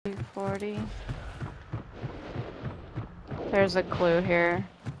40. There's a clue here.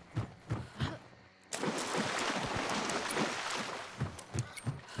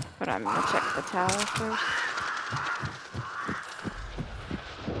 But I'm gonna check the tower first.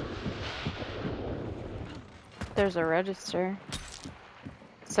 There's a register.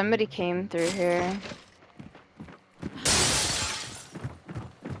 Somebody came through here.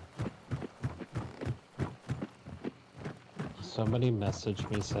 Somebody messaged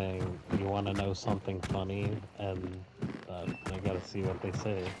me saying, you want to know something funny? And I gotta see what they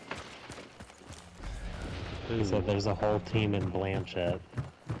say. He said there's a whole team in Blanchette.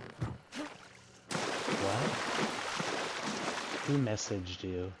 What? Who messaged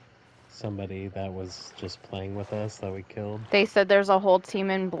you? Somebody that was just playing with us that we killed. They said there's a whole team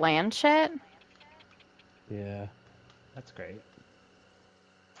in Blanchette? Yeah. That's great.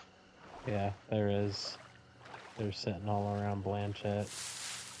 Yeah, there is. They're sitting all around Blanchette.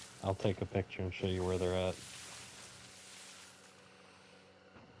 I'll take a picture and show you where they're at.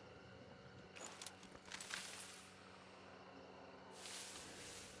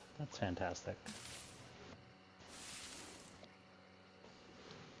 That's fantastic.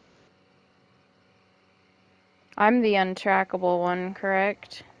 I'm the untrackable one,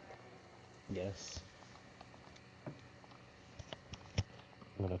 correct? Yes.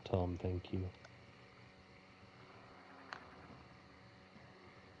 I'm gonna tell them thank you.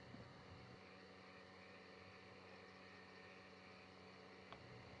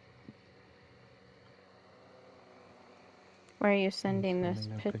 Where are you sending this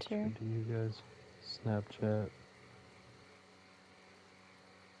Sending a picture? to you guys. Snapchat.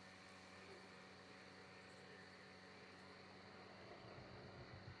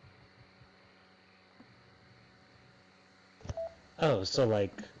 Oh, so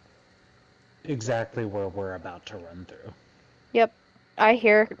like exactly where we're about to run through. Yep. I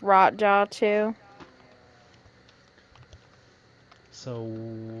hear Rotjaw too. So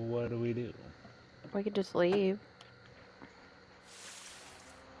what do we do? We could just leave.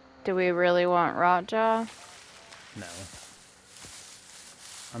 Do we really want Rotjaw? No.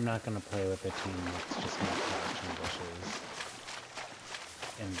 I'm not gonna play with a team that's just gonna crouch in bushes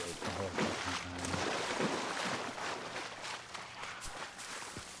and wait the whole fucking time.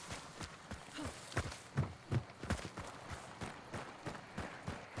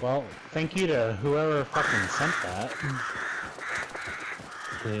 Well, thank you to whoever fucking sent that.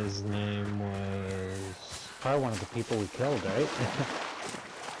 His name was Probably one of the people we killed, right?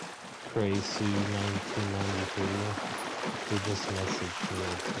 Tracy 1993. He just messaged me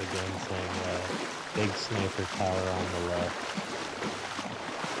again saying, big sniper tower on the left.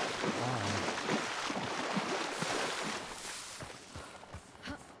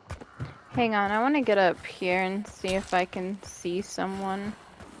 Hang on, I want to get up here and see if I can see someone.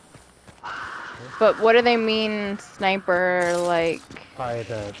 But what do they mean, sniper, like? Probably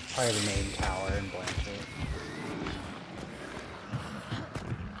the main tower in Blanchett.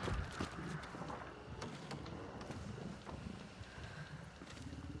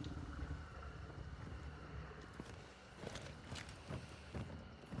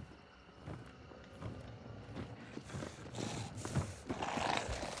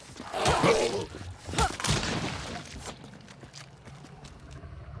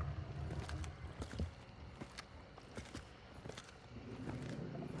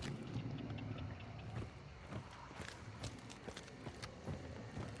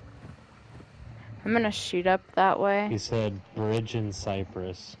 I'm gonna shoot up that way. He said bridge in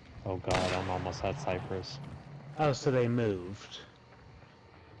Cyprus. Oh god, I'm almost at Cyprus. Oh, so they moved.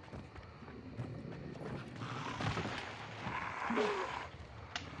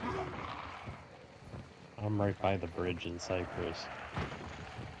 I'm right by the bridge in Cyprus.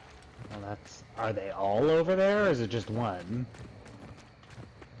 Well, that's... Are they all over there, or is it just one?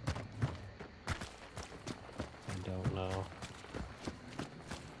 I don't know.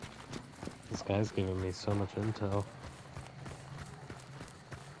 This guy's giving me so much intel.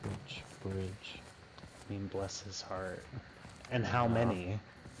 Which bridge? I mean, bless his heart. And how many?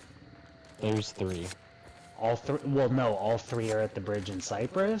 There's 3. All 3? Well, no, all 3 are at the bridge in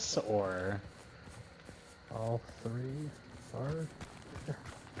Cyprus, or... All 3 are?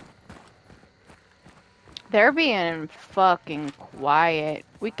 They're being fucking quiet.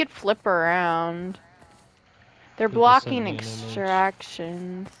 We could flip around. They're Could you blocking send me an image?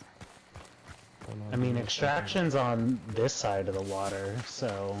 extractions. I mean, extraction's on this side of the water,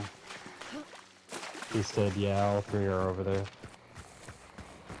 so... He said, yeah, all 3 are over there.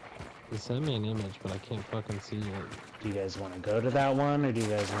 He sent me an image, but I can't fucking see it. Do you guys want to go to that one, or do you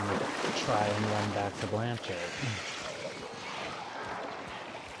guys want to try and run back to Blanchett?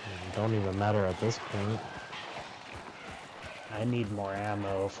 don't even matter at this point. I need more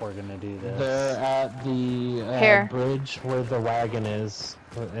ammo if we're gonna do this. They're at the Here. bridge where the wagon is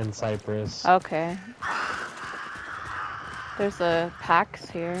in Cyprus. Okay. There's a packs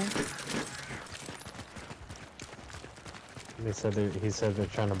here. He said they're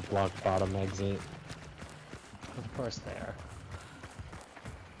trying to block bottom exit. Of course they are.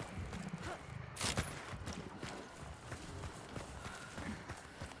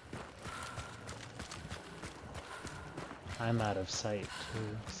 I'm out of sight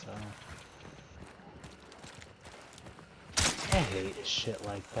too, so I hate shit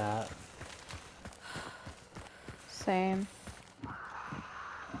like that. Same.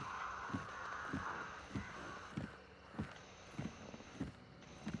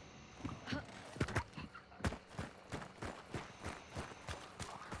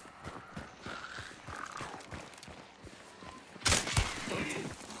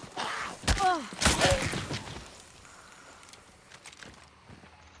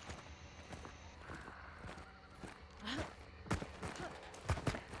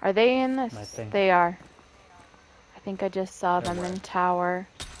 Are they in this? I think- They are. I think I just saw They're them in where? tower.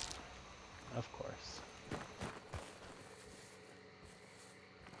 Of course.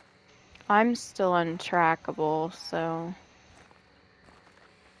 I'm still untrackable, so...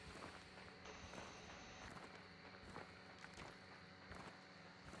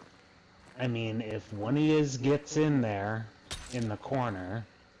 I mean, if one of yous gets in there, in the corner,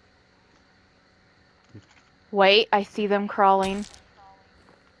 Wait, I see them crawling.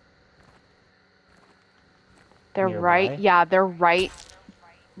 They're Nearby? right, yeah, they're right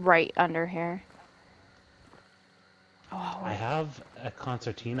under here. Oh, I have a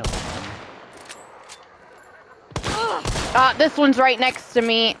concertina bomb. this one's right next to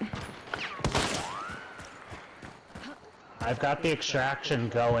me. I've got the extraction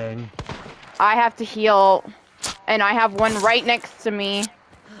going. I have to heal, and I have one right next to me.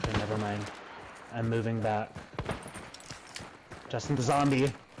 Okay, never mind. I'm moving back. Justin the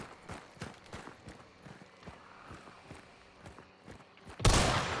zombie.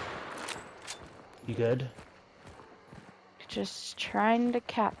 You good? Just trying to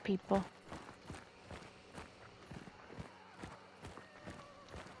cap people.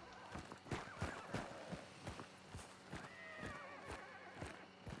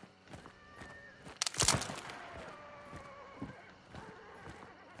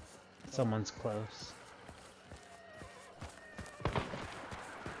 Someone's close.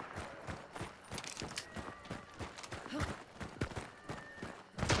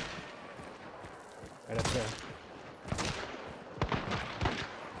 Right up there.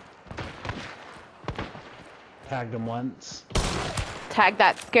 Tagged him once. Tag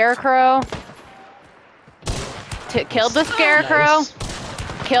that scarecrow. Killed the scarecrow. Nice.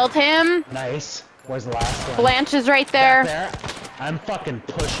 Killed him. Nice. Where's the last one? Blanche is right there. Back there. I'm fucking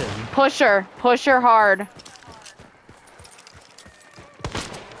pushing. Push her. Push her hard.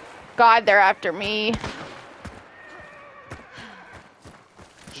 God, they're after me.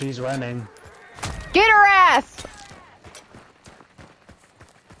 She's running. Get her ass!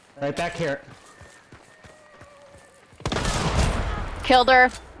 Right back here. Killed her.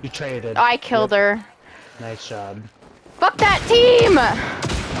 You traded. I killed her. Nice job. Fuck that team!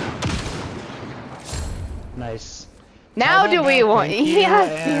 Nice. Now Tell do that we guy want? thank you, Yeah,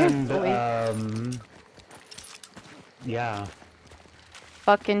 and, seriously. Yeah.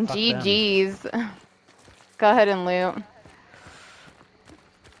 Fucking fuck them. GG's. Go ahead and loot.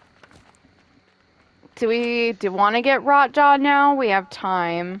 Do we want to get Rotjaw now? We have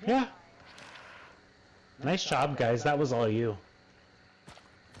time. Yeah. Nice job, guys. That was all you.